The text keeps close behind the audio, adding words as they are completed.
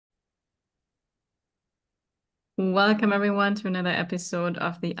Welcome, everyone, to another episode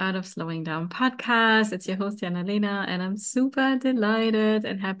of the Art of Slowing Down podcast. It's your host, Lena, and I'm super delighted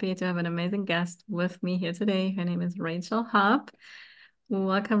and happy to have an amazing guest with me here today. Her name is Rachel Hupp.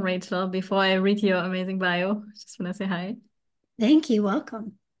 Welcome, Rachel. Before I read your amazing bio, just want to say hi. Thank you.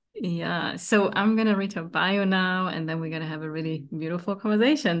 Welcome. Yeah, so I'm going to read her bio now, and then we're going to have a really beautiful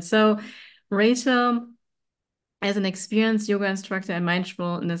conversation. So, Rachel, as an experienced yoga instructor and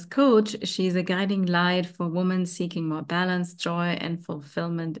mindfulness coach, she's a guiding light for women seeking more balance, joy, and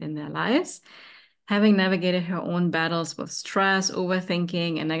fulfillment in their lives. Having navigated her own battles with stress,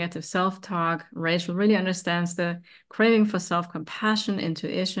 overthinking, and negative self-talk, Rachel really understands the craving for self-compassion,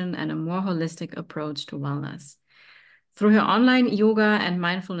 intuition, and a more holistic approach to wellness. Through her online yoga and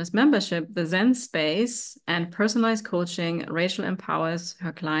mindfulness membership, the Zen Space, and personalized coaching, Rachel empowers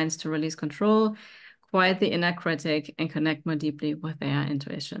her clients to release control, quiet the inner critic, and connect more deeply with their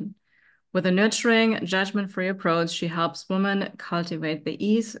intuition. With a nurturing, judgment-free approach, she helps women cultivate the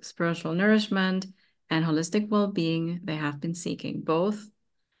ease, spiritual nourishment, and holistic well-being they have been seeking, both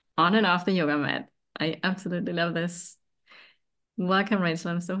on and off the yoga mat. I absolutely love this. Welcome,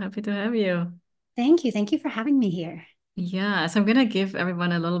 Rachel. I'm so happy to have you. Thank you. Thank you for having me here. Yeah, so I'm going to give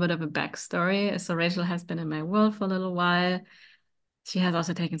everyone a little bit of a backstory. So Rachel has been in my world for a little while. She has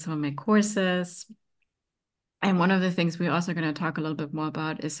also taken some of my courses. And one of the things we're also going to talk a little bit more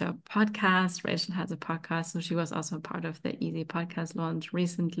about is her podcast. Rachel has a podcast, so she was also part of the Easy podcast launch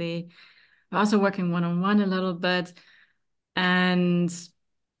recently. We're also working one-on-one a little bit. And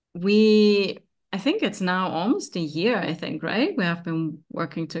I think it's now almost a year, I think, right? We have been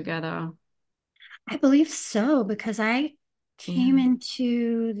working together. I believe so because I came Yeah.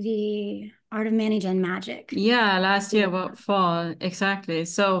 into the Art of Managing Magic. Yeah, last year, well, fall, exactly.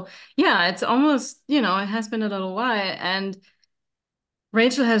 So yeah, it's almost, it has been a little while. And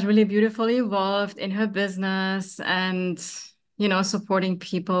Rachel has really beautifully evolved in her business and, supporting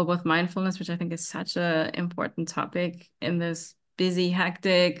people with mindfulness, which I think is such an important topic in this busy,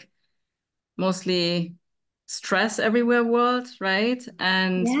 hectic, mostly stress everywhere world, right?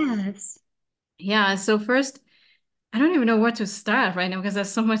 And Yes. yeah, so first, I don't even know where to start right now because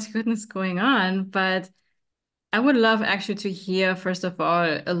there's so much goodness going on, but I would love actually to hear, first of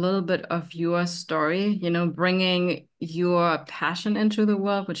all, a little bit of your story, bringing your passion into the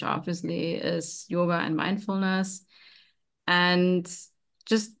world, which obviously is yoga and mindfulness. And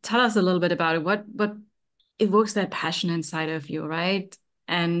just tell us a little bit about it. What evokes that passion inside of you, right?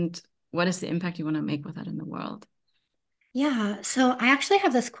 And what is the impact you want to make with that in the world? Yeah, so I actually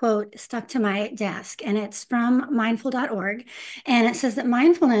have this quote stuck to my desk, and it's from mindful.org. And it says that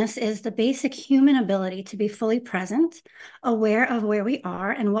mindfulness is the basic human ability to be fully present, aware of where we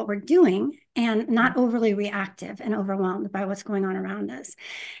are and what we're doing, and not overly reactive and overwhelmed by what's going on around us.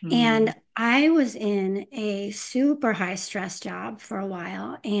 Mm. And I was in a super high stress job for a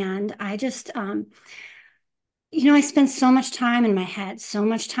while, and I just, I spend so much time in my head, so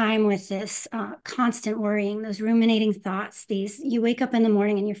much time with this constant worrying, those ruminating thoughts. You wake up in the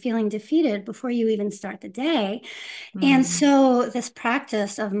morning and you're feeling defeated before you even start the day. And Mm. so, this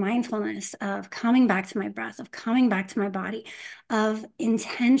practice of mindfulness, of coming back to my breath, of coming back to my body, of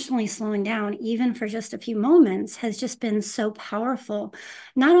intentionally slowing down, even for just a few moments, has just been so powerful,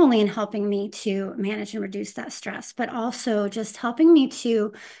 not only in helping me to manage and reduce that stress, but also just helping me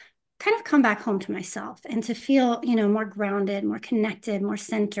to kind of come back home to myself and to feel, more grounded, more connected, more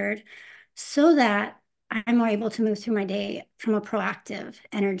centered, so that I'm more able to move through my day from a proactive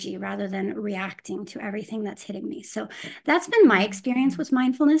energy rather than reacting to everything that's hitting me. So that's been my experience Mm. with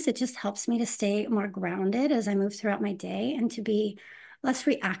mindfulness. It just helps me to stay more grounded as I move throughout my day and to be less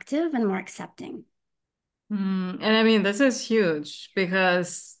reactive and more accepting. And I mean, this is huge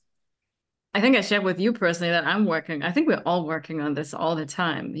because I think I shared with you personally that I think we're all working on this all the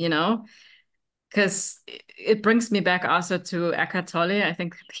time, because it brings me back also to Eckhart Tolle. I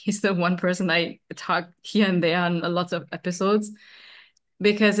think he's the one person I talk here and there on lots of episodes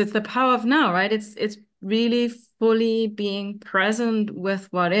because it's the power of now, right? It's really fully being present with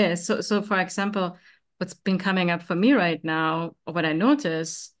what is. So for example, what's been coming up for me right now, or what I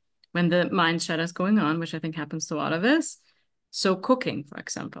notice when the mind shutter's going on, which I think happens to a lot of us. So cooking, for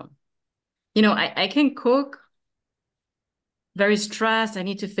example. I can cook very stressed. I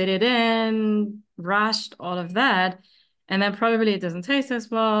need to fit it in, rushed, all of that. And then probably it doesn't taste as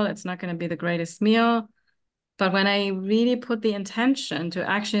well. It's not going to be the greatest meal. But when I really put the intention to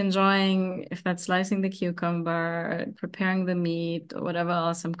actually enjoying, if that's slicing the cucumber, preparing the meat, or whatever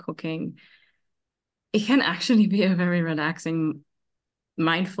else I'm cooking, it can actually be a very relaxing,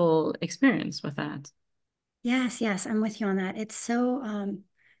 mindful experience with that. Yes, yes, I'm with you on that. It's so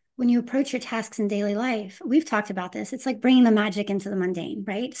when you approach your tasks in daily life, we've talked about this. It's like bringing the magic into the mundane,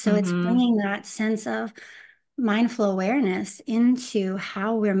 right? So it's Mm-hmm. bringing that sense of mindful awareness into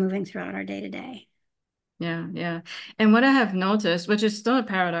how we're moving throughout our day to day. Yeah, yeah. And what I have noticed, which is still a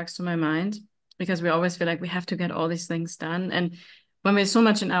paradox to my mind, because we always feel like we have to get all these things done. And when we're so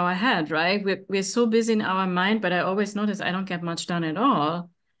much in our head, right? We're so busy in our mind, but I always notice I don't get much done at all.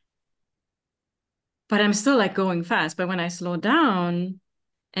 But I'm still like going fast. But when I slow down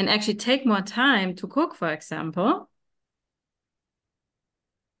and actually take more time to cook, for example,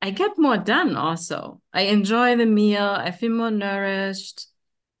 I get more done also. I enjoy the meal, I feel more nourished.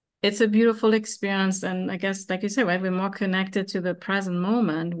 It's a beautiful experience. And I guess, like you said, right, we're more connected to the present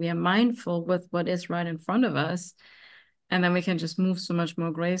moment. We are mindful with what is right in front of us. And then we can just move so much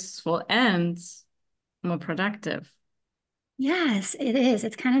more graceful and more productive. Yes, it is.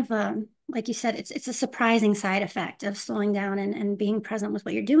 It's kind of like you said, it's a surprising side effect of slowing down and being present with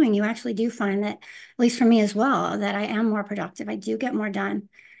what you're doing. You actually do find that, at least for me as well, that I am more productive. I do get more done,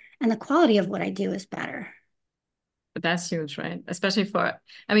 and the quality of what I do is better. But that's huge, right? Especially for,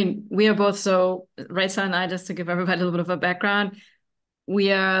 I mean, we are both so, Rachel and I, just to give everybody a little bit of a background,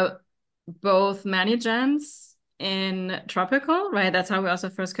 we are both managens in tropical, right? That's how we also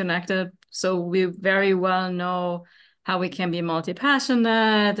first connected. So we very well know how we can be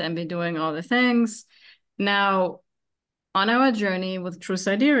multi-passionate and be doing all the things. Now, on our journey with True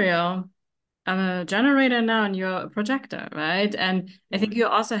Sidereal, I'm a generator now and you're a projector, right? And I think you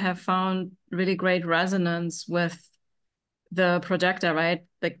also have found really great resonance with the projector, right?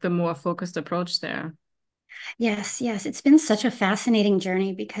 Like the more focused approach there. Yes, yes. It's been such a fascinating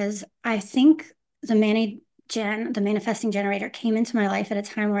journey because I think the manifesting generator came into my life at a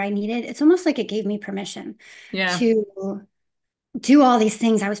time where I needed, it's almost like it gave me permission Yeah. to do all these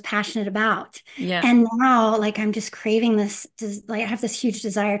things I was passionate about. Yeah. And now, like, I'm just craving like, I have this huge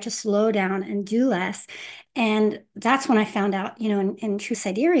desire to slow down and do less. And that's when I found out, in True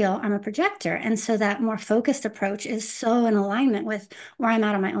Sidereal, I'm a projector. And so that more focused approach is so in alignment with where I'm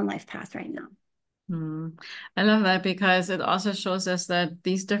at on my own life path right now. Hmm. I love that because it also shows us that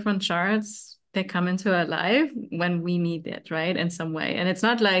these different charts, they come into our life when we need it, right? In some way. And it's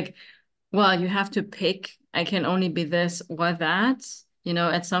not like, well, you have to pick, I can only be this or that. You know,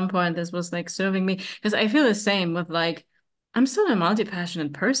 at some point this was like serving me. Because I feel the same with like, I'm still a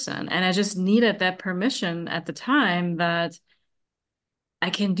multi-passionate person. And I just needed that permission at the time that I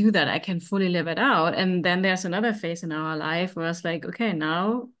can do that. I can fully live it out. And then there's another phase in our life where it's like, okay,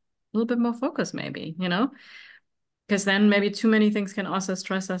 now a little bit more focus, maybe, you know? Because then maybe too many things can also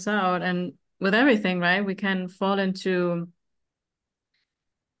stress us out. And with everything, right, we can fall into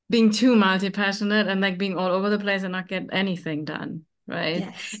being too multi-passionate and like being all over the place and not get anything done, right?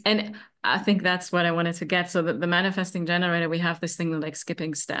 Yes. And I think that's what I wanted to get. So that the manifesting generator, we have this thing with like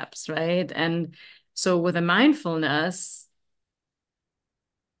skipping steps, right? And so with a mindfulness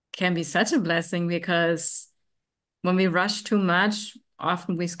can be such a blessing because when we rush too much,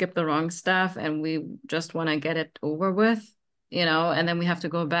 often we skip the wrong stuff and we just want to get it over with, you know, and then we have to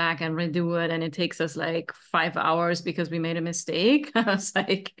go back and redo it. And it takes us like 5 hours because we made a mistake. It's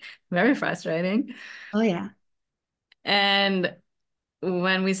like very frustrating. Oh, yeah. And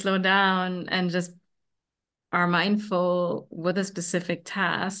when we slow down and just are mindful with a specific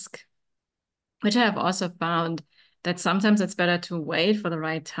task, which I have also found that sometimes it's better to wait for the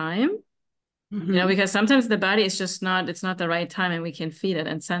right time. You know, Hmm. because sometimes the body is just not, it's not the right time and we can feel it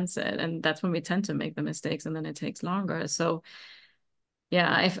and sense it. And that's when we tend to make the mistakes and then it takes longer. So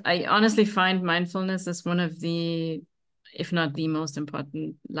yeah, I honestly find mindfulness is one of the, if not the most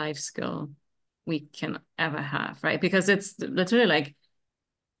important life skill we can ever have, right? Because it's literally like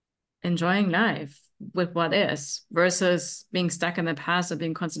enjoying life with what is versus being stuck in the past or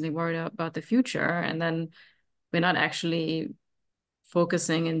being constantly worried about the future. And then we're not actually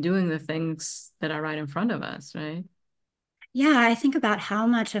focusing and doing the things that are right in front of us, right? Yeah, I think about how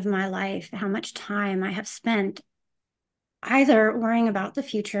much of my life, how much time I have spent either worrying about the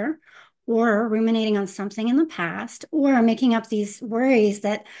future or ruminating on something in the past or making up these worries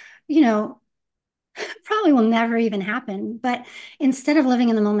that, you know, probably will never even happen. But instead of living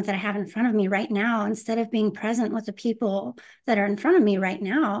in the moment that I have in front of me right now, instead of being present with the people that are in front of me right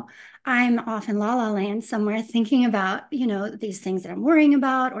now, I'm off in la la land somewhere thinking about, these things that I'm worrying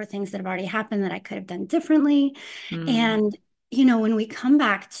about or things that have already happened that I could have done differently. Mm, And, when we come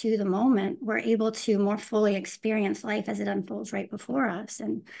back to the moment, we're able to more fully experience life as it unfolds right before us.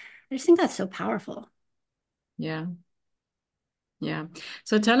 And I just think that's so powerful. yeah. Yeah.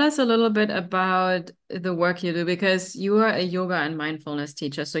 So tell us a little bit about the work you do because you are a yoga and mindfulness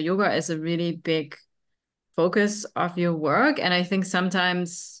teacher. So yoga is a really big focus of your work. And I think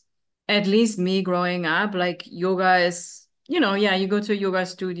sometimes at least me growing up, like yoga is, yeah, you go to a yoga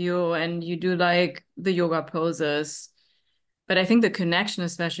studio and you do like the yoga poses. But I think the connection,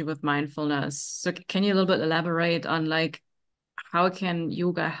 especially with mindfulness. So can you a little bit elaborate on like how can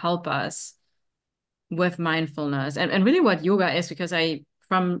yoga help us with mindfulness and really what yoga is? Because I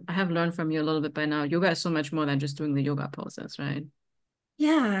have learned from you a little bit by now, yoga is so much more than just doing the yoga poses, right?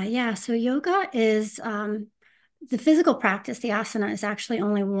 Yeah, yeah. So yoga is the physical practice. The asana is actually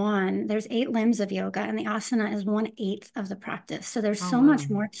only one. There's 8 limbs of yoga, and the asana is 1/8 of the practice. So there's Oh, so wow. much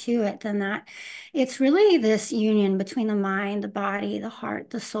more to it than that. It's really this union between the mind, the body, the heart,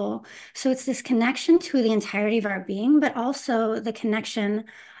 the soul. So it's this connection to the entirety of our being, but also the connection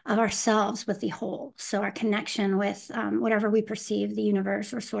of ourselves with the whole. So our connection with whatever we perceive the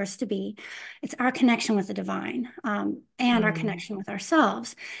universe or source to be. It's our connection with the divine, and our Mm, connection with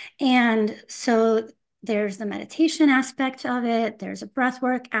ourselves. And so there's the meditation aspect of it, there's a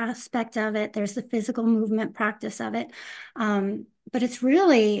breathwork aspect of it, there's the physical movement practice of it. But it's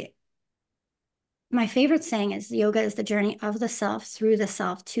really my favorite saying is yoga is the journey of the self through the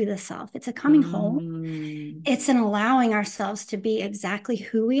self to the self. It's a coming home. mm, It's an allowing ourselves to be exactly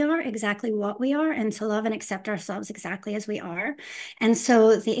who we are, exactly what we are, and to love and accept ourselves exactly as we are. And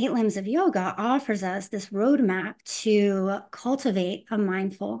so the 8 limbs of yoga offers us this roadmap to cultivate a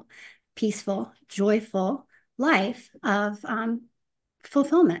mindful, peaceful, joyful life of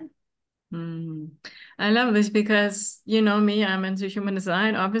fulfillment. mm. I love this because you know me, I'm into human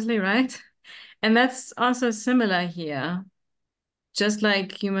design, obviously, right? And that's also similar here. Just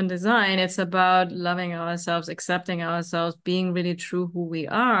like human design, it's about loving ourselves, accepting ourselves, being really true who we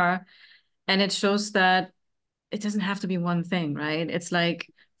are. And it shows that it doesn't have to be one thing, right? It's like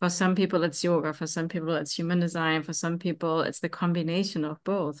for some people, it's yoga, for some people, it's human design, for some people, it's the combination of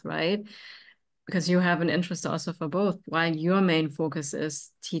both, right? Because you have an interest also for both. While your main focus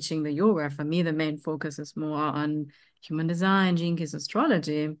is teaching the yoga, for me, the main focus is more on human design, gene keys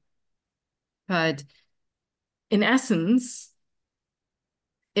astrology. But in essence,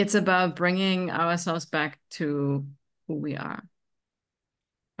 it's about bringing ourselves back to who we are,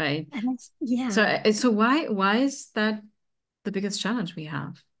 right? And So, yeah, so why is that the biggest challenge we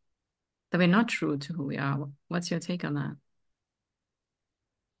have? That we're not true to who we are. What's your take on that?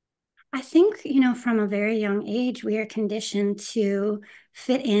 I think, from a very young age, we are conditioned to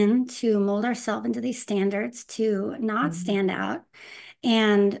fit in, to mold ourselves into these standards, to not Mm. stand out.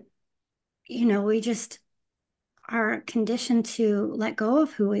 And, we just are conditioned to let go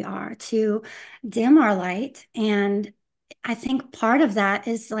of who we are, to dim our light. And I think part of that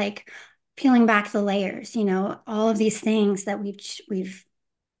is like peeling back the layers, all of these things that we've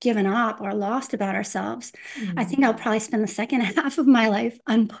given up or lost about ourselves. I Mm. think I'll probably spend the second half of my life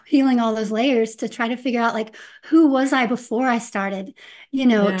unpeeling all those layers to try to figure out like who was I before I started,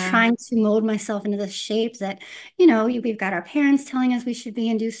 Yeah. trying to mold myself into the shape that, we've got our parents telling us we should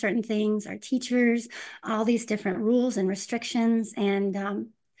be and do certain things, our teachers, all these different rules and restrictions. And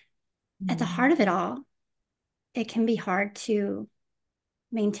at the heart Mm. of it all, it can be hard to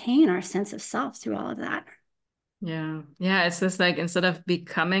maintain our sense of self through all of that. Yeah. Yeah. It's just like instead of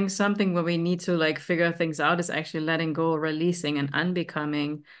becoming something where we need to like figure things out, it's actually letting go, releasing and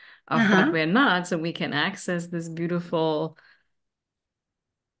unbecoming of what Uh-huh. we're not so we can access this beautiful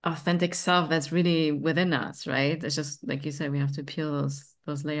authentic self that's really within us, right? It's just like you said, we have to peel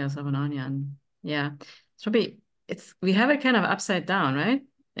those layers of an onion. Yeah. It's probably it's we have it kind of upside down, right?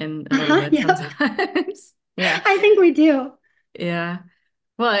 In a little Uh-huh. bit Yep. sometimes. Yeah. I think we do. Yeah.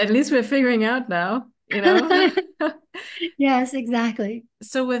 Well, at least we're figuring out now. Yes, exactly.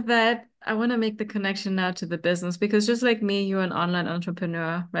 So with that, I want to make the connection now to the business because just like me, you're an online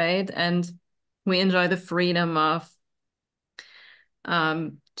entrepreneur, right? And we enjoy the freedom of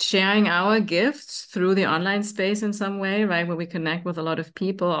sharing our gifts through the online space in some way, right? Where we connect with a lot of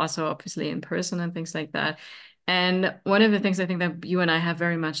people, also obviously in person and things like that. And one of the things I think that you and I have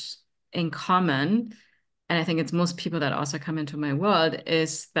very much in common, and I think it's most people that also come into my world,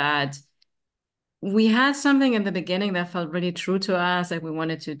 is that we had something in the beginning that felt really true to us, like we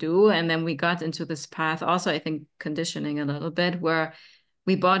wanted to do. And then we got into this path, also, I think, conditioning a little bit, where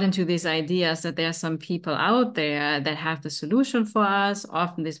we bought into these ideas that there are some people out there that have the solution for us,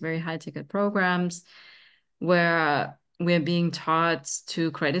 often these very high ticket programs where we're being taught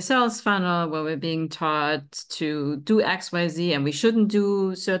to create a sales funnel, where we're being taught to do XYZ, and we shouldn't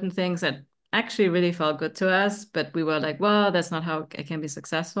do certain things that actually really felt good to us. But we were like, well, that's not how I can be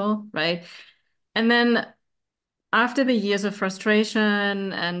successful, right? And then after the years of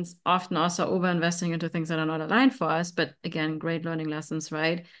frustration and often also over investing into things that are not aligned for us, but again, great learning lessons,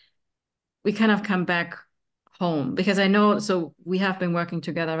 right? We kind of come back home? Because I know, so we have been working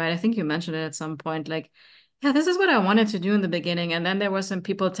together, right? I think you mentioned it at some point, like, yeah, this is what I wanted to do in the beginning. And then there were some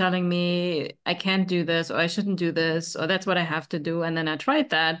people telling me I can't do this, or I shouldn't do this, or that's what I have to do. And then I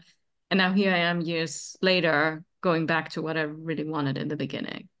tried that. And now here I am years later, going back to what I really wanted in the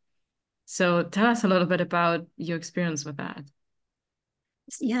beginning. So tell us a little bit about your experience with that.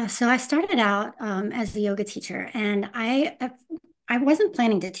 Yeah, so I started out as a yoga teacher, and I wasn't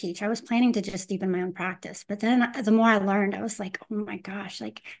planning to teach. I was planning to just deepen my own practice. But then the more I learned, I was like, oh my gosh,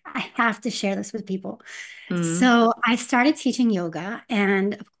 like I have to share this with people. Mm, So I started teaching yoga,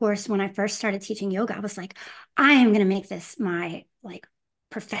 and of course, when I first started teaching yoga, I was like, I am going to make this my like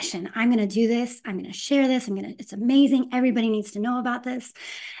profession. I'm going to do this. I'm going to share this. It's amazing. Everybody needs to know about this.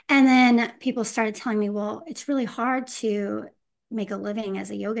 And then people started telling me, well, it's really hard to make a living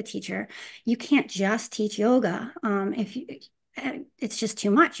as a yoga teacher. You can't just teach yoga. If you, it's just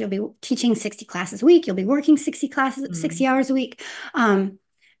too much. You'll be teaching 60 classes a week. You'll be working 60 classes, 60 mm, hours a week.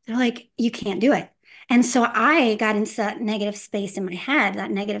 They're like, you can't do it. And so I got into that negative space in my head,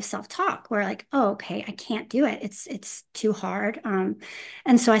 that negative self-talk, where like, oh, okay, I can't do it. It's too hard.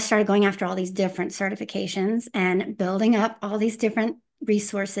 And so I started going after all these different certifications and building up all these different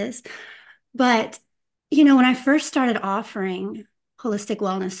resources. But, when I first started offering holistic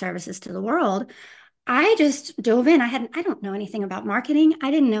wellness services to the world, I just dove in. I don't know anything about marketing.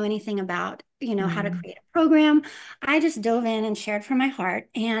 I didn't know anything about, how to mm, create a program. I just dove in and shared from my heart.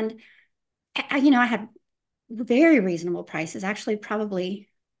 And, I had very reasonable prices, actually, probably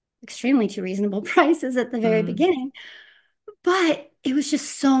extremely too reasonable prices at the very mm, beginning. But it was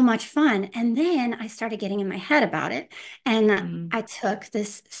just so much fun. And then I started getting in my head about it. And mm, I took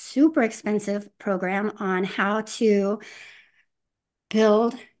this super expensive program on how to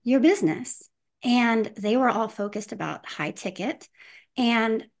build your business. And they were all focused about high ticket.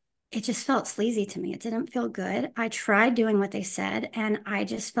 And it just felt sleazy to me. It didn't feel good. I tried doing what they said, and I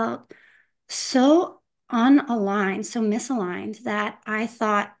just felt so unaligned, so misaligned that I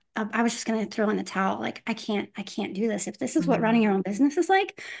thought I was just going to throw in the towel. Like, I can't do this. If this is what running mm, your own business is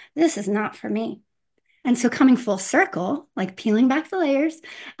like, this is not for me. And so coming full circle, like peeling back the layers,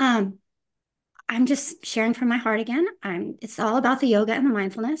 um, I'm just sharing from my heart again. It's all about the yoga and the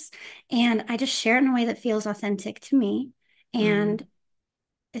mindfulness. And I just share it in a way that feels authentic to me. And mm.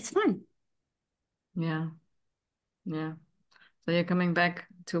 it's fun. Yeah, yeah. So you're coming back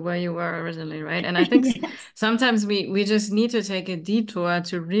to where you were originally, right? And I think Yes. sometimes we just need to take a detour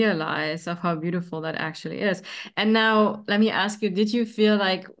to realize of how beautiful that actually is. And now let me ask you, did you feel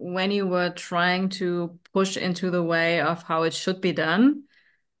like when you were trying to push into the way of how it should be done,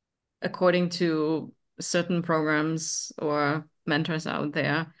 according to certain programs or mentors out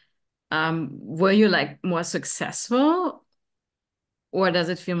there, were you like more successful, or does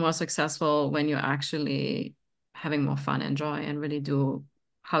it feel more successful when you're actually having more fun and joy and really do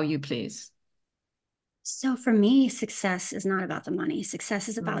how you please? So for me, success is not about the money. Success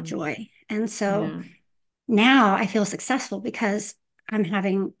is about Mm, joy. And so yeah. now I feel successful because I'm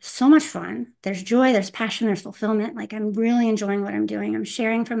having so much fun. There's joy, there's passion, there's fulfillment. Like I'm really enjoying what I'm doing. I'm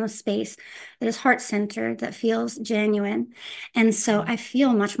sharing from a space that is heart centered, that feels genuine. And so Mm, I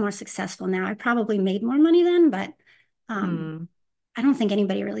feel much more successful now. I probably made more money then, but um, mm, I don't think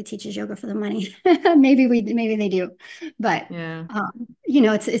anybody really teaches yoga for the money. Maybe they do, but yeah.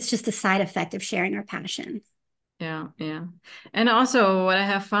 it's just a side effect of sharing our passion. Yeah. Yeah. And also, what I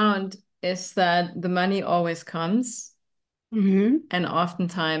have found is that the money always comes, Hmm. and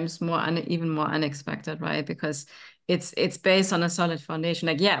oftentimes even more unexpected, right? Because it's based on a solid foundation.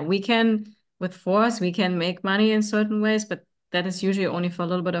 Like, yeah, we can with force, we can make money in certain ways, but that is usually only for a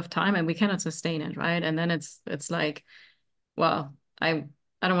little bit of time, and we cannot sustain it, right? And then it's like, well, I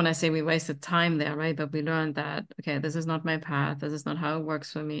don't want to say we wasted time there, right? But we learned that, okay, this is not my path. This is not how it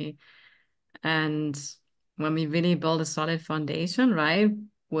works for me. And when we really build a solid foundation, right?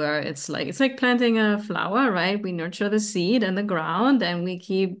 Where it's like planting a flower, right? We nurture the seed and the ground and we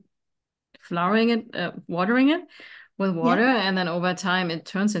keep flowering it, watering it with water, Yep. and then over time it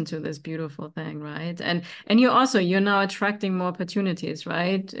turns into this beautiful thing, right? And you're now attracting more opportunities,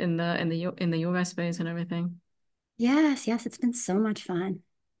 right? In the yoga space and everything. Yes, yes, it's been so much fun.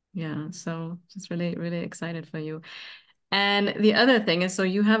 Yeah, so just really, really excited for you. And the other thing is, so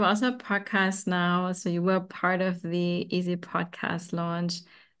you have also a podcast now. So you were part of the Easy Podcast launch.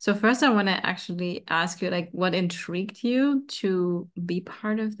 So first, I want to actually ask you, like, what intrigued you to be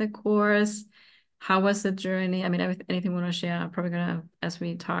part of the course? How was the journey? I mean, anything you want to share? I'm probably gonna, as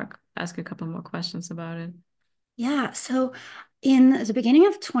we talk, ask you a couple more questions about it. Yeah, so In the beginning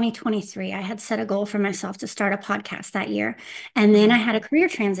of 2023, I had set a goal for myself to start a podcast that year. And then I Mm, had a career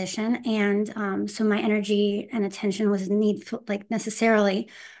transition. And so my energy and attention was like necessarily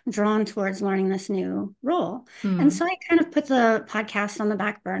drawn towards learning this new role. And mm, so I kind of put the podcast on the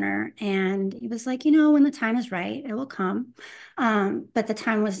back burner. And it was like, when the time is right, it will come. But the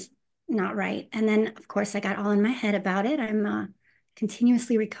time was not right. And then, of course, I got all in my head about it. I'm a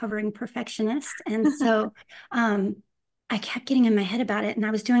continuously recovering perfectionist. And so, I kept getting in my head about it and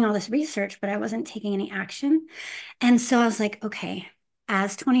I was doing all this research, but I wasn't taking any action. And so I was like, okay,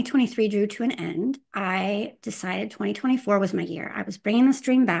 as 2023 drew to an end, I decided 2024 was my year. I was bringing this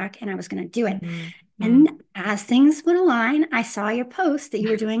dream back and I was going to do it. mm, And mm. as things would align, I saw your post that you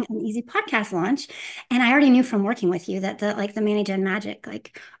were doing an easy podcast launch. And I already knew from working with you that the Manny Gen Magic,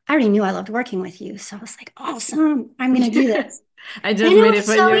 like I already knew I loved working with you. So I was like, awesome, I'm going to do this. I And just it made it was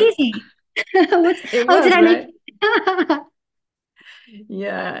for so you. easy. What's, It oh, did was, I make right?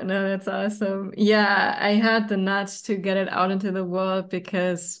 Yeah, no, that's awesome. Yeah, I had the nudge to get it out into the world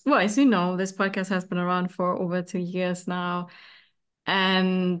because, well, as you know, this podcast has been around for over 2 years now.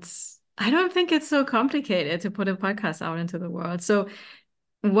 And I don't think it's so complicated to put a podcast out into the world. So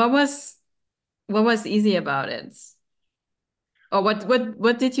what was what was easy about it? Or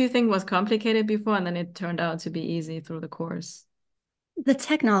what did you think was complicated before and then it turned out to be easy through the course? the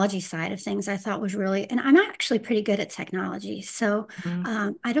technology side of things I thought was really, and I'm actually pretty good at technology. So Mm,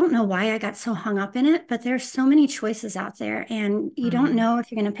 I don't know why I got so hung up in it, but there's so many choices out there and you don't mm, know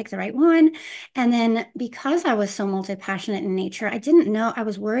if you're going to pick the right one. And then because I was so multi-passionate in nature, I didn't know, I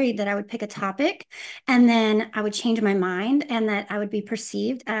was worried that I would pick a topic and then I would change my mind and that I would be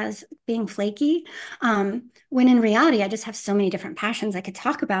perceived as being flaky. When in reality, I just have so many different passions. I could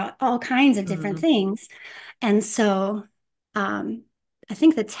talk about all kinds of different mm, things. And so, um, I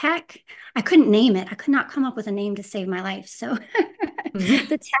think the tech, I couldn't name it. I could not come up with a name to save my life. So mm,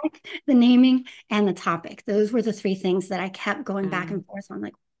 the tech, the naming, and the topic, those were the three things that I kept going back mm, and forth on.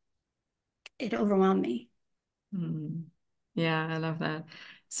 Like it overwhelmed me. mm. Yeah, I love that.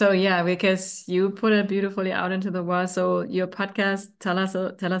 So yeah, because you put it beautifully out into the world. So your podcast, tell us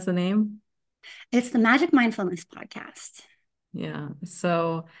the name. It's the Magic Mindfulness podcast. Yeah.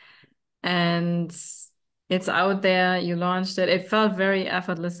 So and it's out there. You launched it. It felt very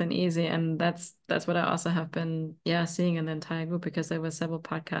effortless and easy, and that's what I also have been, yeah, seeing in the entire group because there were several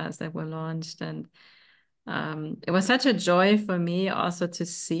podcasts that were launched, and it was such a joy for me also to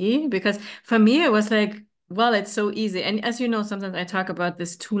see because for me it was like, well, it's so easy. And as you know, sometimes I talk about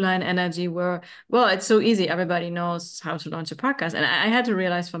this two-line energy where, well, it's so easy. Everybody knows how to launch a podcast, and I had to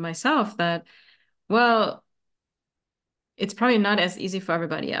realize for myself that, well, it's probably not as easy for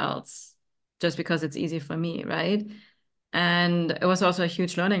everybody else just because it's easy for me, right? And it was also a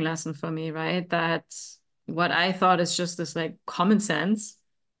huge learning lesson for me, right? That what I thought is just this like common sense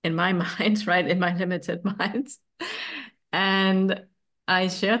in my mind, right? In my limited mind. And I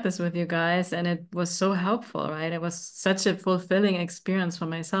shared this with you guys, and it was so helpful, right? It was such a fulfilling experience for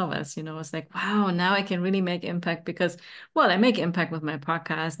myself, as you know, it's like, wow, now I can really make impact because, well, I make impact with my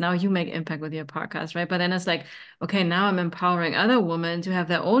podcast. Now you make impact with your podcast, right? But then it's like, okay, now I'm empowering other women to have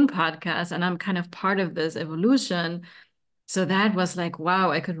their own podcast, and I'm kind of part of this evolution. So that was like,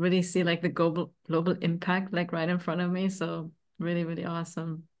 wow, I could really see like the global impact like right in front of me. So really, really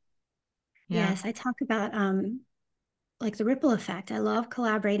awesome. Yeah. Yes, I talk about like the ripple effect. I love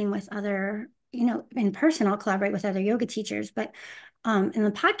collaborating with other, in person, I'll collaborate with other yoga teachers, but in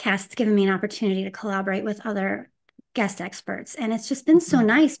the podcast, it's given me an opportunity to collaborate with other guest experts. And it's just been so Mhm.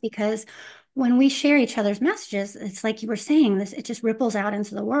 nice because when we share each other's messages, it's like you were saying, this, it just ripples out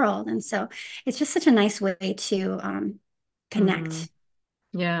into the world. And so it's just such a nice way to Mm. connect.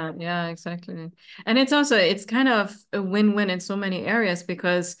 Yeah, yeah, exactly. And it's also it's kind of a win-win in so many areas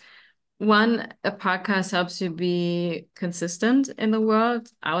because one, a podcast helps you be consistent in the world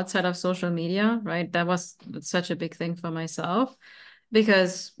outside of social media, right? That was such a big thing for myself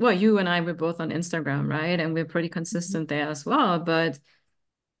because, well, you and I were both on Instagram, right? And we're pretty consistent there as well. But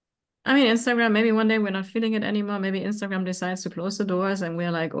I mean, Instagram, maybe one day we're not feeling it anymore. Maybe Instagram decides to close the doors and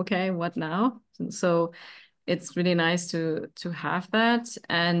we're like, okay, what now? So it's really nice to have that.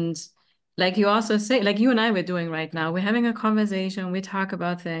 And like you also say, like you and I were doing right now, we're having a conversation, we talk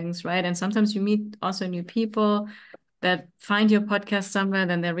about things, right? And sometimes you meet also new people that find your podcast somewhere,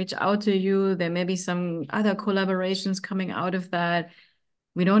 then they reach out to you. There may be some other collaborations coming out of that.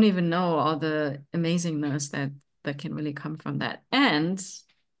 We don't even know all the amazingness that can really come from that. And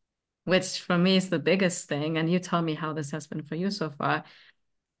which for me is the biggest thing, and you tell me how this has been for you so far.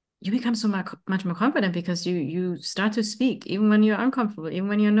 you become so much more confident because you start to speak even when you're uncomfortable, even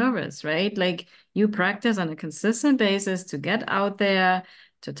when you're nervous, right? Like you practice on a consistent basis to get out there,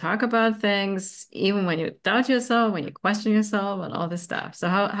 to talk about things, even when you doubt yourself, when you question yourself and all this stuff. So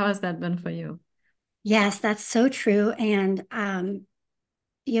how has that been for you? Yes, that's so true. And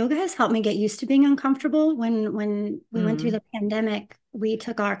yoga has helped me get used to being uncomfortable. When we went through Mm, the pandemic, we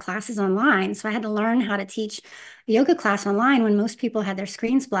took our classes online. So I had to learn how to teach a yoga class online when most people had their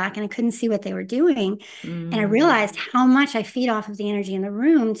screens black and I couldn't see what they were doing. And I mm, realized how much I feed off of the energy in the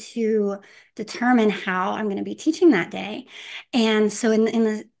room to determine how I'm going to be teaching that day. And so in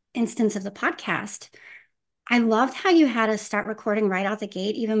the instance of the podcast, I loved how you had us start recording right out the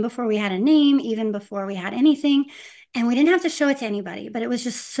gate, even before we had a name, even before we had anything. And we didn't have to show it to anybody, but it was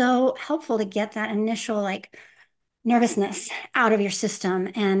just so helpful to get that initial like nervousness out of your system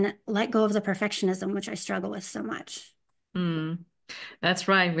and let go of the perfectionism, which I struggle with so much. mm. That's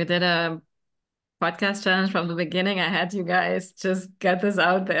right. We did a podcast challenge from the beginning. I had you guys just get this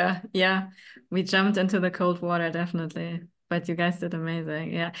out there. Yeah, we jumped into the cold water, definitely. But you guys did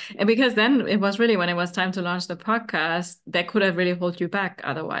amazing. Yeah. And because then it was really when it was time to launch the podcast, that could have really hold you back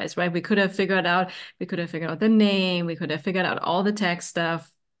otherwise, right? We could have figured out the name, we could have figured out all the tech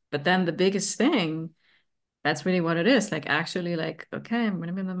stuff. But then the biggest thing, that's really what it is. Like actually like, okay, I'm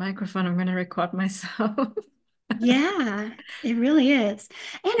gonna be in the microphone, I'm gonna record myself. Yeah, it really is.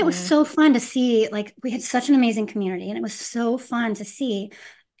 And it was Yeah. so fun to see, like, we had such an amazing community, and it was so fun to see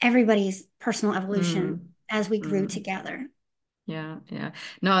everybody's personal evolution Mm, as we grew mm. together. Yeah, yeah.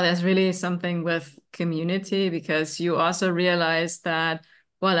 No, there's really something with community because you also realize that,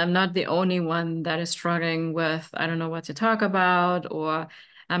 well, I'm not the only one that is struggling with, I don't know what to talk about, or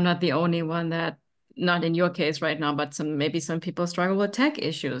I'm not the only one that, not in your case right now, but maybe some people struggle with tech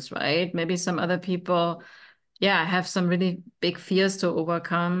issues, right? Maybe some other people, yeah, have some really big fears to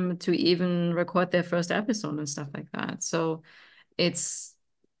overcome to even record their first episode and stuff like that. So it's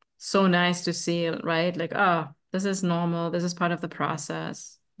so nice to see, right? Like, oh, this is normal. This is part of the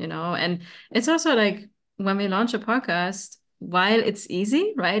process, you know? And it's also like when we launch a podcast, while it's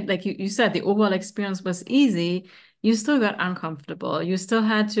easy, right? Like you said, the overall experience was easy, you still got uncomfortable. You still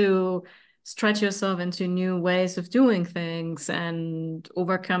had to stretch yourself into new ways of doing things and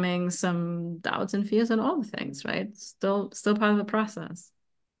overcoming some doubts and fears and all the things, right? Still part of the process.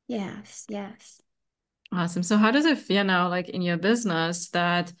 Yes, yes. Awesome. So how does it feel now, like in your business,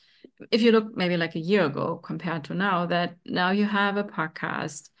 that if you look maybe like a year ago compared to now, that now you have a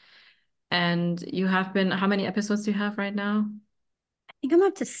podcast and you have been, how many episodes do you have right now? I think I'm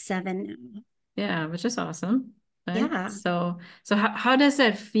up to seven now. Yeah, which is awesome, right? Yeah. So how does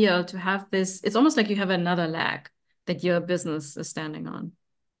that feel to have this? It's almost like you have another leg that your business is standing on.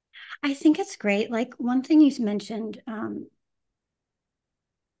 I think it's great. Like one thing you mentioned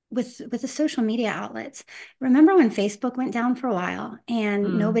with the social media outlets. Remember when Facebook went down for a while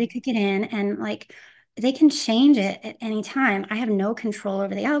and nobody Mm, could get in and like they can change it at any time. I have no control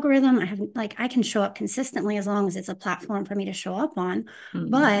over the algorithm. I have like I can show up consistently as long as it's a platform for me to show up on,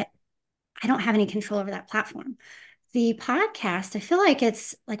 mm, but I don't have any control over that platform. The podcast, I feel like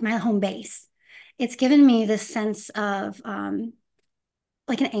it's like my home base. It's given me this sense of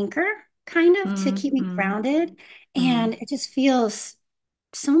like an anchor kind of to mm, keep me mm, grounded. And mm, it just feels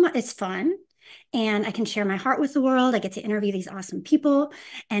so much, it's fun. And I can share my heart with the world. I get to interview these awesome people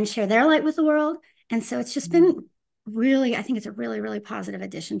and share their light with the world. And so it's just mm. been really, I think it's a really, really positive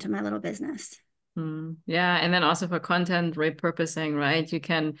addition to my little business. Mm, yeah, and then also for content repurposing, right? You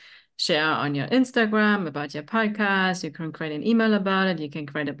can share on your Instagram about your podcast. You can create an email about it. You can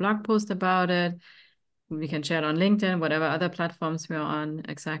create a blog post about it. We can share it on LinkedIn, whatever other platforms we're on,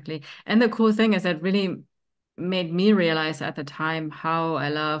 exactly. And the cool thing is that really made me realize at the time how I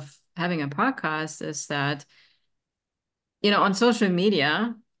love having a podcast is that, on social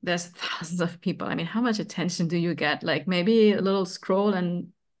media, there's thousands of people. I mean, how much attention do you get? Like maybe a little scroll and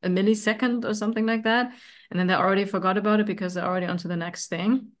a millisecond or something like that. And then they already forgot about it because they're already on to the next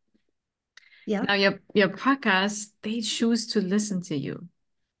thing. Yep. Now your podcast, they choose to listen to you,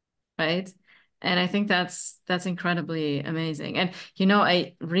 right? And I think that's incredibly amazing. And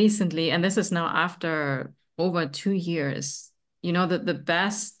I recently, and this is now after over 2 years, that the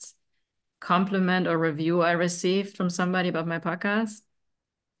best compliment or review I received from somebody about my podcast.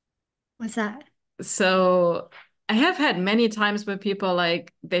 What's that? So I have had many times where people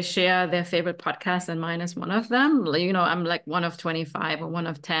like they share their favorite podcast and mine is one of them. Like, I'm like one of 25 or one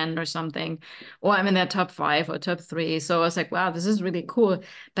of 10 or something, or I'm in their top five or top three. So I was like, wow, this is really cool.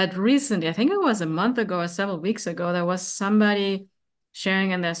 But recently, I think it was a month ago or several weeks ago, there was somebody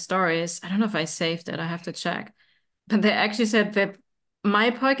sharing in their stories. I don't know if I saved it. I have to check. But they actually said that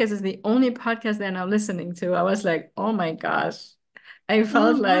my podcast is the only podcast they're now listening to. I was like, oh my gosh. I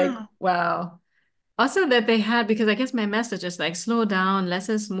felt Oh, like, wow. wow. Also that they had, because I guess my message is like slow down, less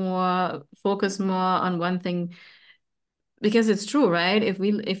is more, focus more on one thing. Because it's true, right? If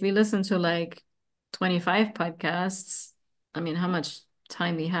we listen to like 25 podcasts, I mean, how much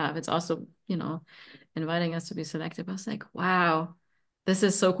time we have? It's also, inviting us to be selective. I was like, wow, this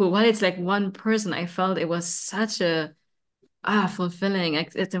is so cool. While it's like one person, I felt it was such a fulfilling.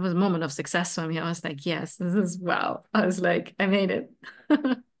 It was a moment of success for me. I was like, yes, this is wow. I was like, I made it.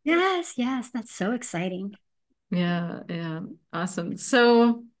 Yes, yes, that's so exciting. Yeah, yeah, awesome.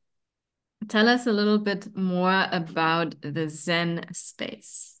 So tell us a little bit more about the Zen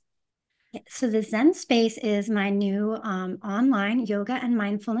space. Yeah, so the Zen Space is my new online yoga and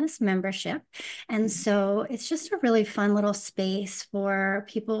mindfulness membership. And so it's just a really fun little space for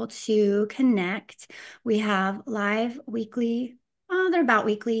people to connect. We have live weekly, they're about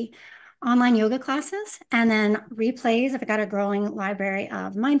weekly online yoga classes, and then replays. I've got a growing library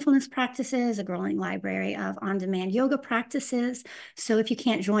of mindfulness practices, a growing library of on-demand yoga practices. So if you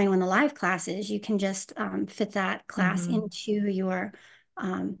can't join one of the live classes, you can just fit that class Mm-hmm. into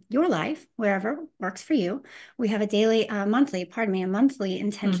your life, wherever works for you. We have a daily, a monthly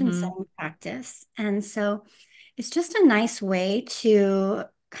intention Mm-hmm. setting practice. And so it's just a nice way to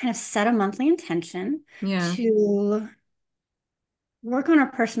kind of set a monthly intention Yeah. to work on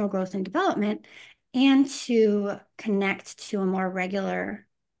our personal growth and development and to connect to a more regular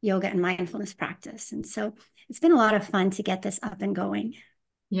yoga and mindfulness practice. And so it's been a lot of fun to get this up and going.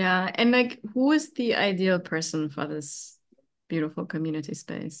 Yeah. And like, who is the ideal person for this beautiful community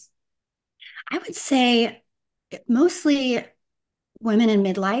space? I would say mostly women in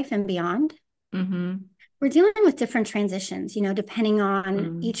midlife and beyond. Mm-hmm. We're dealing with different transitions, depending on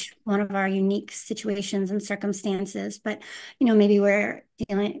Mm. each one of our unique situations and circumstances. But, maybe we're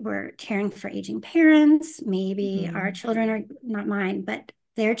caring for aging parents. Maybe our Mm. children are not mine, but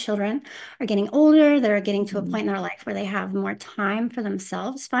their children are getting older. They're getting to a point Mm. in their life where they have more time for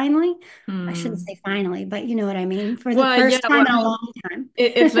themselves finally. I shouldn't Mm. say finally, but you know what I mean. For the Well, yeah, first time well, in a long time.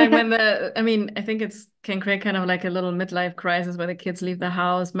 it's like when I mean, I think it's can create kind of like a little midlife crisis where the kids leave the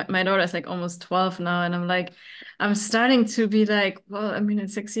house. My daughter is like almost 12 now, and I'm like, I'm starting to be like, well, I mean, in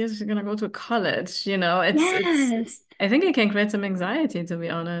 6 years she's gonna go to college, Yes, I think it can create some anxiety, to be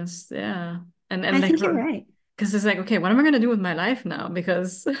honest. Yeah. And I like, think you're right. because it's like, okay, what am I gonna do with my life now?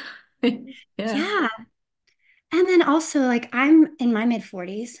 Because yeah. Yeah. And then also like I'm in my mid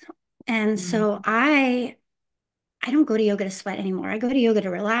 40s. And so Mm. I don't go to yoga to sweat anymore. I go to yoga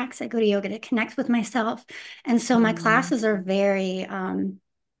to relax. I go to yoga to connect with myself. And so my Mm. classes are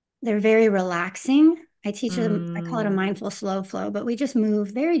they're very relaxing. I teach them, I call it a Mm. mindful slow flow, but we just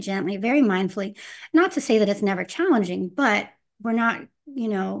move very gently, very mindfully. Not to say that it's never challenging, but we're not,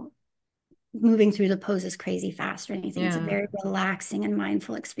 moving through the poses crazy fast or anything. It's a Yeah. very relaxing and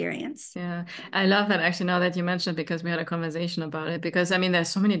mindful experience. Yeah, I love that actually now that you mentioned because we had a conversation about it because I mean there's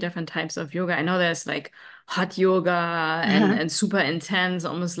so many different types of yoga. I know there's like hot yoga and super intense,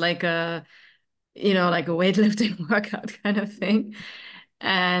 almost like a like a weightlifting workout kind of thing.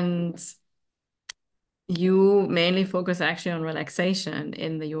 And you mainly focus actually on relaxation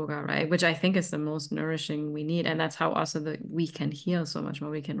in the yoga, right? Which I think is the most nourishing we need. And that's how also we can heal so much more,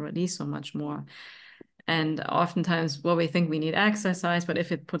 we can release so much more. And oftentimes, well, we think we need exercise, but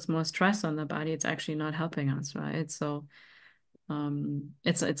if it puts more stress on the body, it's actually not helping us, right? So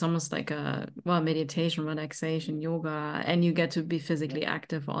it's almost like a meditation, relaxation, yoga, and you get to be physically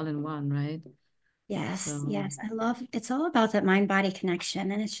active all in one, right? Yes, So yes. I love it's all about that mind body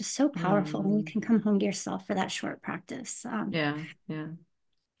connection. And it's just so powerful when you mm, can come home to yourself for that short practice. yeah, yeah.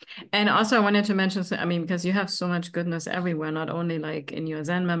 And also, I wanted to mention, so, I mean, because you have so much goodness everywhere, not only like in your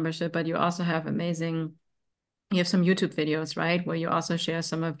Zen membership, but you also have you have some YouTube videos, right? Where you also share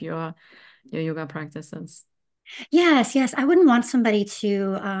some of your yoga practices. Yes, yes. I wouldn't want somebody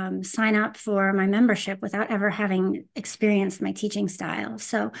to sign up for my membership without ever having experienced my teaching style.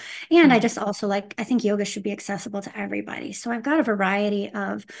 So, and I Mm. just also I think yoga should be accessible to everybody. So I've got a variety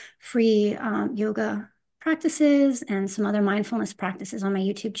of free yoga practices and some other mindfulness practices on my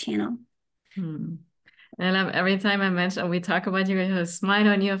YouTube channel. Hmm. And I love every time I mention, we talk about you, you have a smile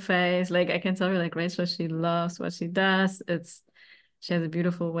on your face. Like I can tell you, like Rachel, she loves what she does. She has a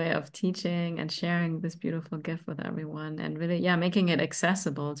beautiful way of teaching and sharing this beautiful gift with everyone and really, yeah, making it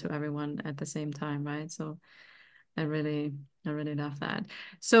accessible to everyone at the same time, right? So I really, I really love that.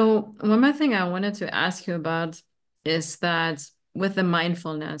 So one more thing I wanted to ask you about is that with the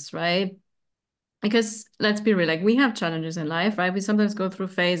mindfulness, right? Because let's be real, like we have challenges in life, right? We sometimes go through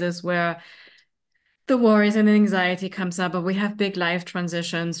phases where the worries and anxiety comes up, but we have big life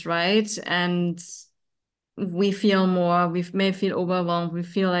transitions, right? And we feel more, we may feel overwhelmed, we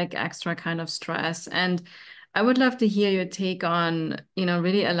feel like extra kind of stress. And I would love to hear your take on,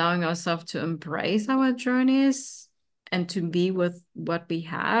 really allowing ourselves to embrace our journeys and to be with what we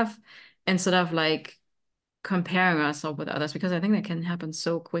have instead of like comparing ourselves with others, because I think that can happen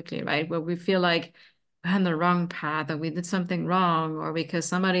so quickly, right? Where we feel like we're on the wrong path or we did something wrong or because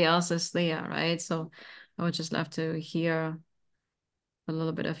somebody else is there, right? So I would just love to hear a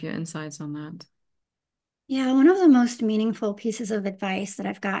little bit of your insights on that. Yeah, one of the most meaningful pieces of advice that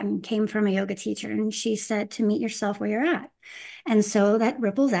I've gotten came from a yoga teacher, and she said to meet yourself where you're at. And so that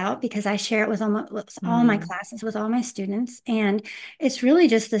ripples out because I share it with all my Mm, classes, with all my students. And it's really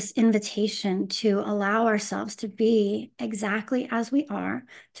just this invitation to allow ourselves to be exactly as we are,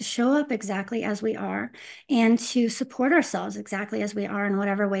 to show up exactly as we are, and to support ourselves exactly as we are in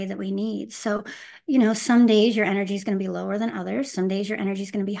whatever way that we need. So, some days your energy is going to be lower than others. Some days your energy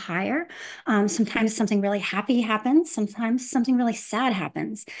is going to be higher. Sometimes something really happy happens. Sometimes something really sad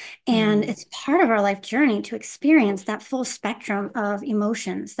happens. And mm, it's part of our life journey to experience that full spectrum of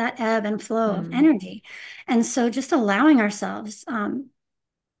emotions, that ebb and flow of mm, energy. And so just allowing ourselves,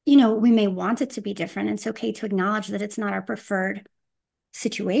 we may want it to be different. It's okay to acknowledge that it's not our preferred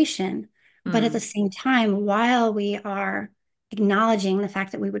situation. But at the mm, same time, while we are acknowledging the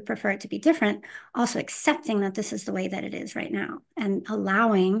fact that we would prefer it to be different, also accepting that this is the way that it is right now and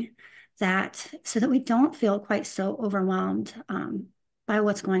allowing that so that we don't feel quite so overwhelmed by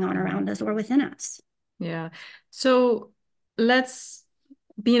what's going on mm. around us or within us. Yeah. So let's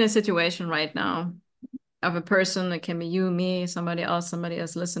be in a situation right now of a person. It can be you, me, somebody else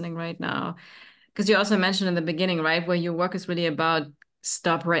listening right now. Because you also mentioned in the beginning, right, where your work is really about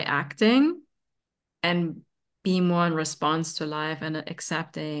stop reacting and be more in response to life and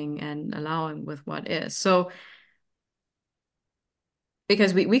accepting and allowing with what is. So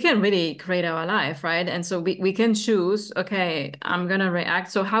because we can really create our life, right? And so we can choose, okay, I'm gonna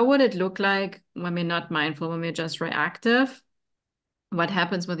react. So how would it look like when we're not mindful, when we're just reactive? What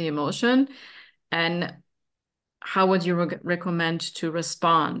happens with the emotion? And how would you recommend to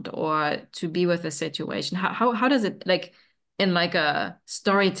respond or to be with the situation? How does it like in like a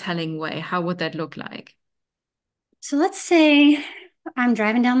storytelling way? How would that look like? So let's say I'm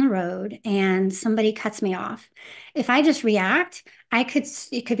driving down the road and somebody cuts me off. If I just react,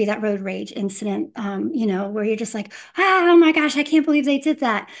 it could be that road rage incident, where you're just like, oh my gosh, I can't believe they did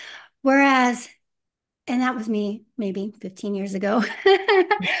that. Whereas, and that was me maybe 15 years ago.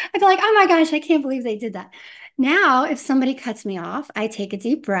 I'd be like, oh my gosh, I can't believe they did that. Now, if somebody cuts me off, I take a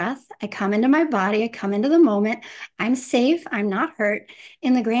deep breath. I come into my body. I come into the moment. I'm safe. I'm not hurt.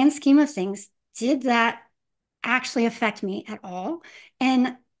 In the grand scheme of things, did that actually affect me at all?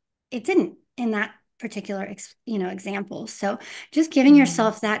 And it didn't in that particular example. So just giving Mm,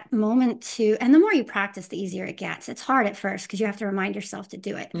 yourself that moment to, and the more you practice, the easier it gets. It's hard at first because you have to remind yourself to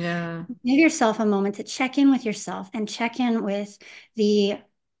do it. yeah. Give yourself a moment to check in with yourself and check in with the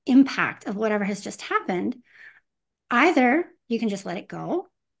impact of whatever has just happened. Either you can just let it go,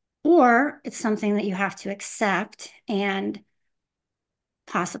 or it's something that you have to accept and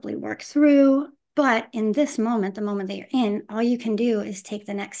possibly work through. But in this moment, the moment that you're in, all you can do is take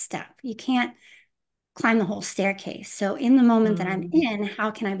the next step. You can't climb the whole staircase. So in the moment that I'm Mm, in,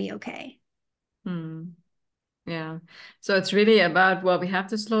 how can I be okay? mm, yeah. So it's really about, well, we have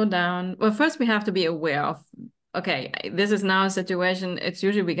to slow down. Well, first we have to be aware of, okay, this is now a situation. It's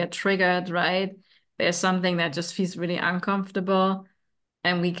usually we get triggered, right? There's something that just feels really uncomfortable.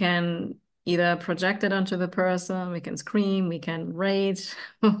 And we can either project it onto the person, we can scream, we can rage,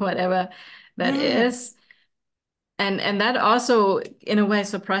 whatever that Yeah. is. And that also in a way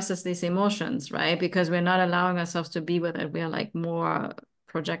suppresses these emotions, right? Because we're not allowing ourselves to be with it. We are like more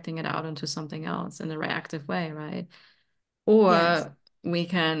projecting it out into something else in a reactive way, right? Yes. Or we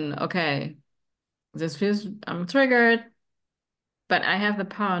can, okay, this feels, I'm triggered, but I have the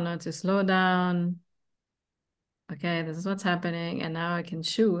power now to slow down. Okay, this is what's happening. And now I can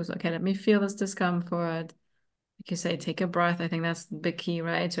choose, okay, let me feel this discomfort. Like you say, take a breath. I think that's the key,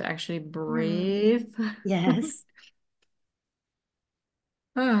 right? To actually Mm. breathe. Yes.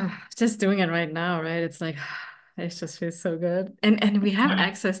 Just doing it right now, right? It's like it just feels so good. And we have Yeah.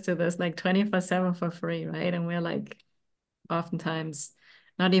 access to this like 24/7 for free, right? And we're like oftentimes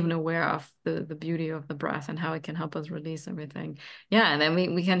not even aware of the beauty of the breath and how it can help us release everything. Yeah, and then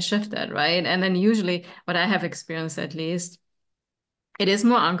we can shift that, right? And then usually what I have experienced at least, it is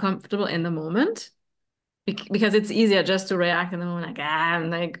more uncomfortable in the moment because it's easier just to react in the moment, like,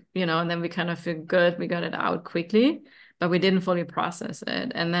 and like, and then we kind of feel good, we got it out quickly, but we didn't fully process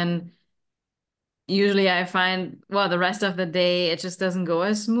it. And then usually I find, well, the rest of the day it just doesn't go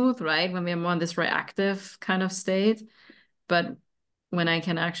as smooth, right? When we're more in this reactive kind of state. But when I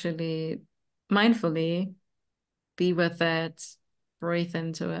can actually mindfully be with it, breathe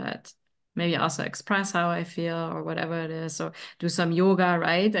into it, maybe also express how I feel or whatever it is, or do some yoga,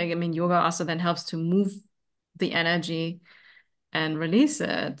 right? I mean, yoga also then helps to move the energy and release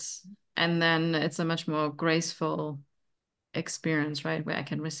it. And then it's a much more graceful experience, right? Where I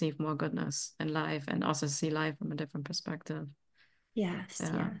can receive more goodness in life and also see life from a different perspective. Yes,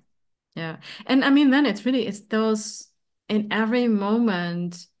 Yeah. yeah. Yeah. And I mean, then it's those in every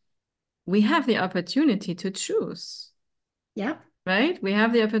moment we have the opportunity to choose, Yep. right? We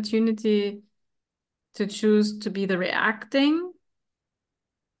have the opportunity to choose to be the reacting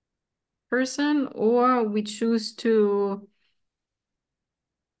person, or we choose to,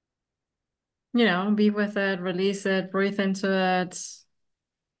 be with it, release it, breathe into it,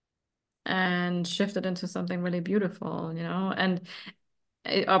 and shift it into something really beautiful. And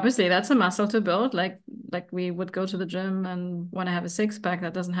obviously that's a muscle to build, like we would go to the gym and want to have a six pack.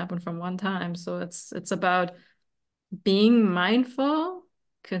 That doesn't happen from one time. So it's about being mindful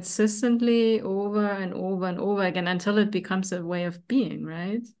consistently over and over and over again until it becomes a way of being,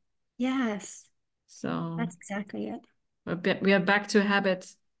 right? Yes. So That's exactly it. we are back to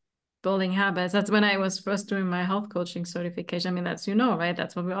building habits. That's when I was first doing my health coaching certification. I mean, right?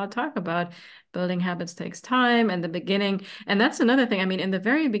 That's what we all talk about. Building habits takes time in the beginning. And that's another thing. I mean, in the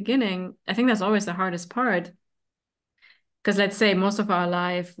very beginning, I think that's always the hardest part. Because let's say most of our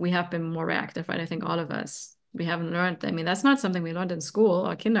life, we have been more reactive, right? I think all of us, we haven't learned. I mean, that's not something we learned in school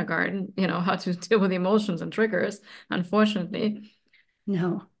or kindergarten, how to deal with emotions and triggers, unfortunately.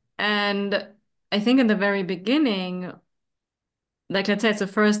 No. And I think in the very beginning, like let's say it's the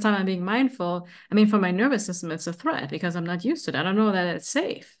first time I'm being mindful. I mean, for my nervous system, it's a threat because I'm not used to it. I don't know that it's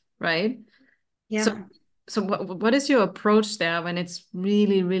safe, right? So, Yeah. so what is your approach there when it's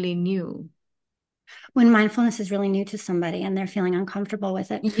really, really new? When mindfulness is really new to somebody and they're feeling uncomfortable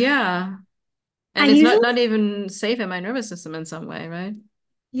with it, Yeah, I and it's not usually, not even safe in my nervous system in some way, right?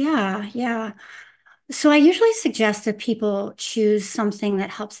 yeah, yeah. So I usually suggest that people choose something that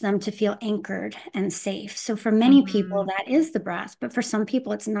helps them to feel anchored and safe. So for many people, Mm-hmm. that is the breath, but for some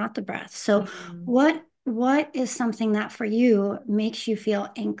people, it's not the breath. So Mm-hmm. what is something that for you makes you feel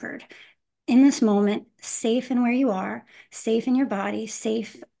anchored in this moment, safe in where you are, safe in your body,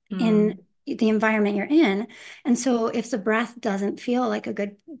 safe in the environment you're in? And so if the breath doesn't feel like a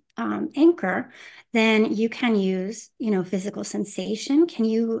good anchor, then you can use, physical sensation. Can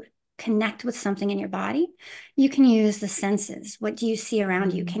you connect with something in your body? You can use the senses. What do you see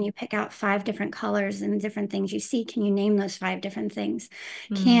around you? Can Mm-hmm. you pick out five different colors and different things you see? Can you name those five different things?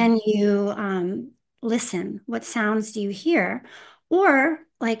 Mm-hmm. Can you listen? What sounds do you hear? Or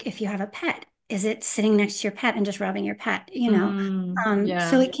like if you have a pet, is it sitting next to your pet and just rubbing your pet? So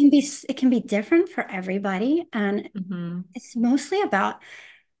Yeah. it can be different for everybody, and Mm-hmm. it's mostly about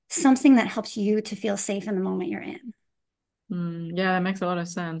something that helps you to feel safe in the moment you're in. Yeah, that makes a lot of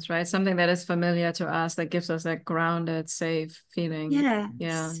sense, right? Something that is familiar to us that gives us that grounded, safe feeling. Yeah,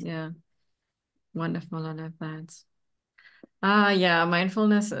 Yes. yeah. Wonderful. I love that. Yeah,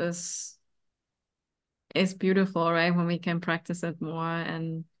 mindfulness is beautiful, right? When we can practice it more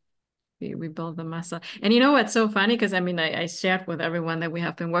and we build the muscle. And you know what's so funny? Because I mean, I shared with everyone that we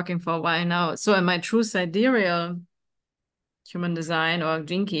have been working for a while now. So in my True Sidereal human design or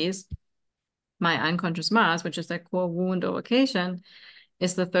gene keys, my unconscious mass, which is that core wound or occasion,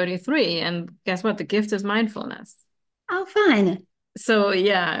 is the 33. And guess what? The gift is mindfulness. Oh, fun. So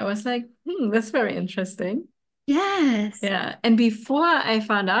yeah, I was like, that's very interesting. Yes. Yeah. And before I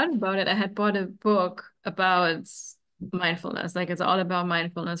found out about it, I had bought a book about mindfulness. Like it's all about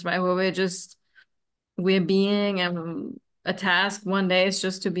mindfulness, right? Where we're being a task one day is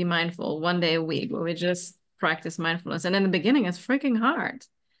just to be mindful, one day a week, where we just practice mindfulness. And in the beginning, it's freaking hard.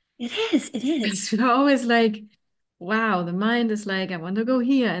 It is. It is. Because you're always like, wow, the mind is like, I want to go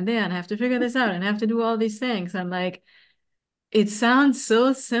here and there and I have to figure this out and I have to do all these things. I'm like, it sounds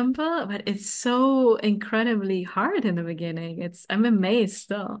so simple, but it's so incredibly hard in the beginning. I'm amazed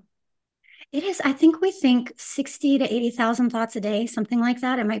still. It is. I think we think 60 to 80,000 thoughts a day, something like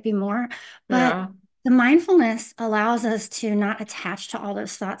that. It might be more, but Yeah. the mindfulness allows us to not attach to all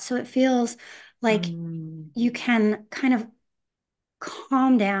those thoughts. So it feels like Mm, you can kind of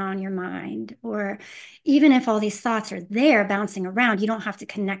calm down your mind, or even if all these thoughts are there bouncing around, you don't have to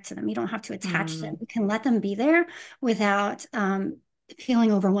connect to them. You don't have to attach to them. mm, You can let them be there without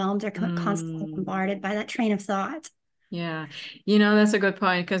feeling overwhelmed or constantly mm. bombarded by that train of thought. Yeah. That's a good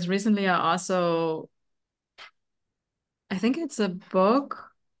point because recently I think it's a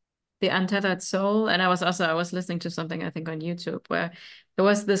book. the untethered soul. And I was listening to something, I think, on YouTube where there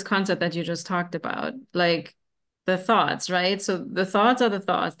was this concept that you just talked about, like the thoughts, right? So the thoughts are the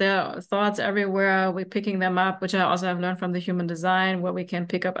thoughts. There are thoughts everywhere. We're picking them up, which I also have learned from the human design, where we can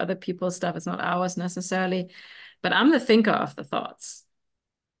pick up other people's stuff. It's not ours necessarily, but I'm the thinker of the thoughts.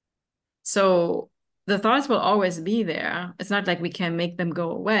 So the thoughts will always be there. It's not like we can make them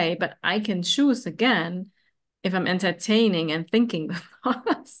go away, but I can choose again if I'm entertaining and thinking the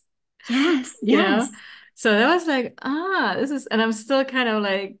thoughts, Yes, you know? yes, So that was like, this is, and I'm still kind of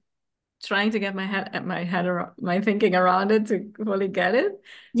like trying to get my head around my thinking around it to fully get it.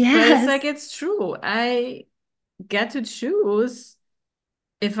 But it's like, yes, it's true. I get to choose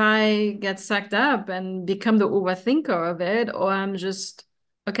if I get sucked up and become the overthinker of it, or I'm just,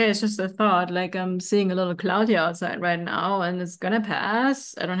 okay, it's just a thought. Like I'm seeing a little cloudy outside right now and it's gonna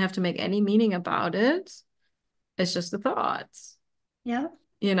pass. I don't have to make any meaning about it. It's just a thought, yep,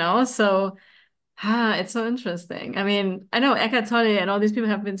 you know? So, it's so interesting. I mean, I know Eckhart Tolle and all these people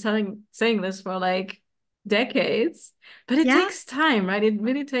have been saying this for like decades, but it yeah, takes time, right? It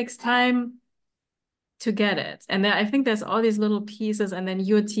really takes time to get it. And I think there's all these little pieces, and then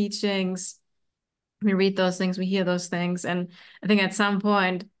your teachings, we read those things, we hear those things. And I think at some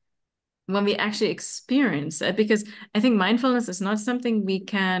point, when we actually experience it, because I think mindfulness is not something we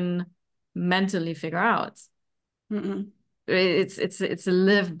can mentally figure out. mm-mm. It's a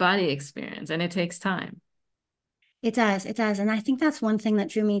lived body experience, and it takes time. It does. And I think that's one thing that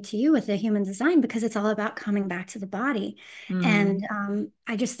drew me to you with the human design because it's all about coming back to the body. And Mm,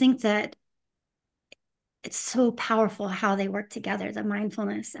 I just think that it's so powerful how they work together, the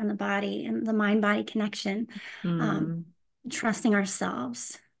mindfulness and the body and the mind body connection, um, mm, trusting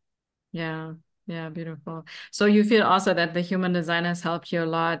ourselves. yeah, yeah, beautiful. So you feel also that the human design has helped you a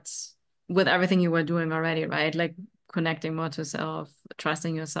lot with everything you were doing already, right? Like connecting more to self,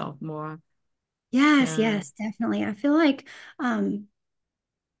 trusting yourself more. Yes, Yeah. yes, definitely. I feel like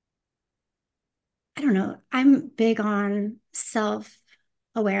I don't know. I'm big on self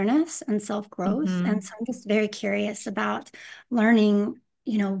awareness and self growth. And Mm-hmm. so I'm just very curious about learning,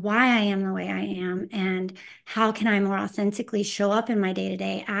 why I am the way I am and how can I more authentically show up in my day to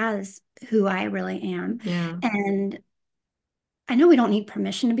day as who I really am. Yeah. And I know we don't need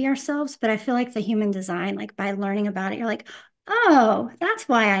permission to be ourselves, but I feel like the human design, like by learning about it, you're like, oh, that's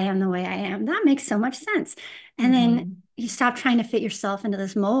why I am the way I am. That makes so much sense. And then Mm-hmm. you stop trying to fit yourself into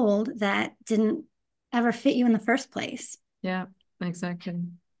this mold that didn't ever fit you in the first place. Yeah, exactly.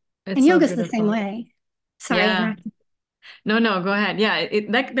 It's And so yoga's the same beautiful. way. Sorry, I Yeah. interrupted. No, no, go ahead. Yeah,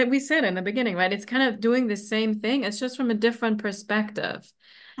 like that we said in the beginning, right? It's kind of doing the same thing. It's just from a different perspective.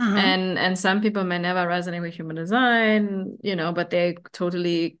 Uh-huh. And some people may never resonate with human design, but they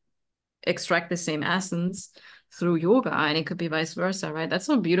totally extract the same essence through yoga, and it could be vice versa, right? That's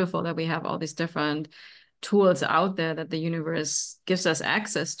so beautiful that we have all these different tools out there that the universe gives us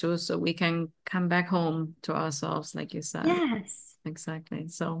access to so we can come back home to ourselves, like you said. Yes, Exactly.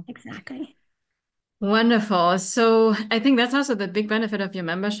 So exactly. wonderful. So I think that's also the big benefit of your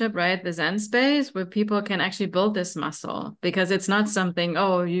membership, right? The Zen space where people can actually build this muscle because it's not something,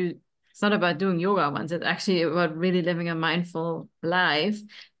 it's not about doing yoga once. It's actually about really living a mindful life.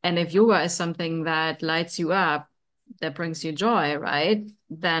 And if yoga is something that lights you up, that brings you joy, right?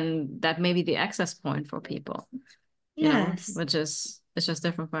 Then that may be the access point for people, Yes. which is, it's just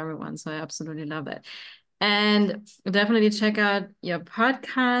different for everyone. So I absolutely love it. And definitely check out your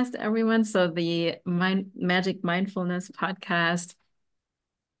podcast, everyone. So the Magic Mindfulness podcast.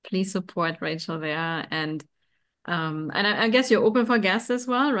 Please support Rachel there. And I guess you're open for guests as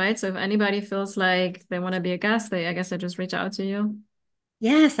well, right? So if anybody feels like they want to be a guest, I guess they just reach out to you.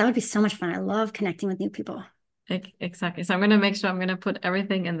 Yes, that would be so much fun. I love connecting with new people. Exactly. So I'm going to make sure I'm going to put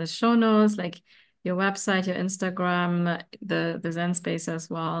everything in the show notes, like your website, your Instagram, the Zen space as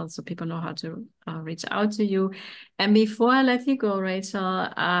well, so people know how to reach out to you. And before I let you go, Rachel,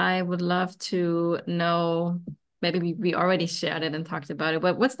 I would love to know, maybe we already shared it and talked about it,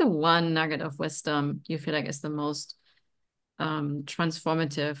 but what's the one nugget of wisdom you feel like is the most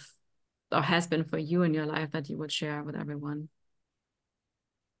transformative or has been for you in your life that you would share with everyone?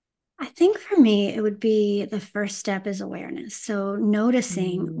 I think for me, it would be the first step is awareness. So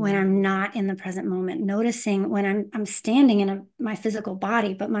noticing when Mm, I'm not in the present moment, noticing when I'm standing in my physical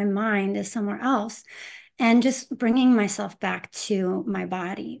body, but my mind is somewhere else, and just bringing myself back to my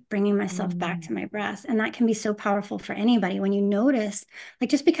body, bringing myself back mm, to my breath. And that can be so powerful for anybody when you notice,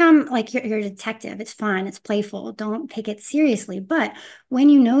 like just become like you're a detective. It's fun, it's playful. Don't take it seriously. But when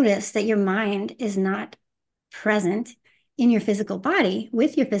you notice that your mind is not present in your physical body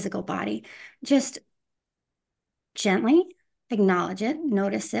with your physical body, just gently acknowledge it,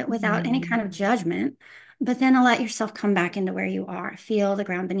 notice it without any kind Mm. of judgment, but then let yourself come back into where you are. Feel the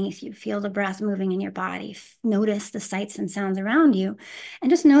ground beneath you, feel the breath moving in your body, notice the sights and sounds around you, and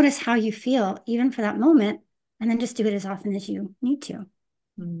just notice how you feel, even for that moment, and then just do it as often as you need to.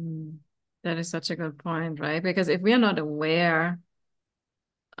 Mm. That is such a good point, right? Because if we are not aware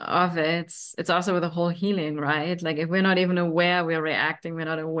of it, it's also with the whole healing, right? Like if we're not even aware we're reacting, we're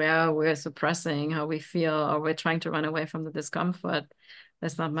not aware we're suppressing how we feel, or we're trying to run away from the discomfort,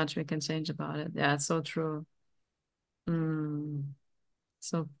 there's not much we can change about it. Yeah, it's so true. Mm.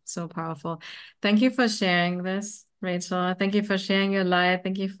 So powerful. Thank you for sharing this, Rachel. Thank you for sharing your life.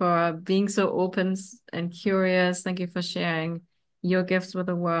 Thank you for being so open and curious. Thank you for sharing your gifts with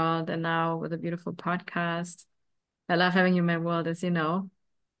the world, and now with a beautiful podcast. I love having you in my world, as you know.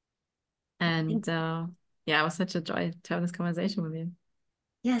 Thank And yeah, it was such a joy to have this conversation with you.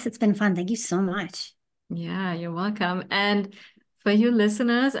 Yes, it's been fun. Thank you so much. Yeah, you're welcome. And for you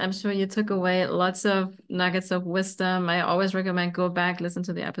listeners, I'm sure you took away lots of nuggets of wisdom. I always recommend go back, listen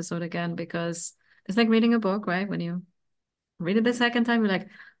to the episode again, because it's like reading a book, right? When you read it the second time, you're like,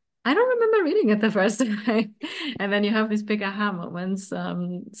 I don't remember reading it the first time. And then you have these big aha moments.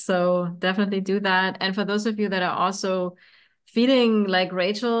 So definitely do that. And for those of you that are also feeling like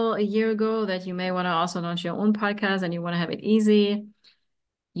Rachel a year ago, that you may want to also launch your own podcast and you want to have it easy,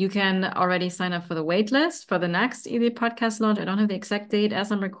 you can already sign up for the wait list for the next easy podcast launch. I don't have the exact date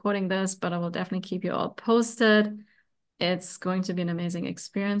as I'm recording this, but I will definitely keep you all posted. It's going to be an amazing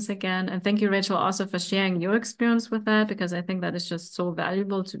experience again. And thank you, Rachel, also for sharing your experience with that, because I think that is just so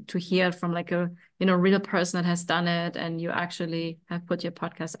valuable to hear from like a, real person that has done it, and you actually have put your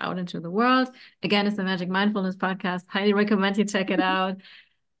podcast out into the world. Again, it's the Magic Mindfulness Podcast. Highly recommend you check it out.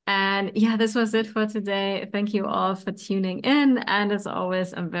 And yeah, this was it for today. Thank you all for tuning in. And as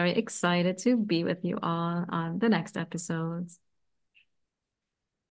always, I'm very excited to be with you all on the next episodes.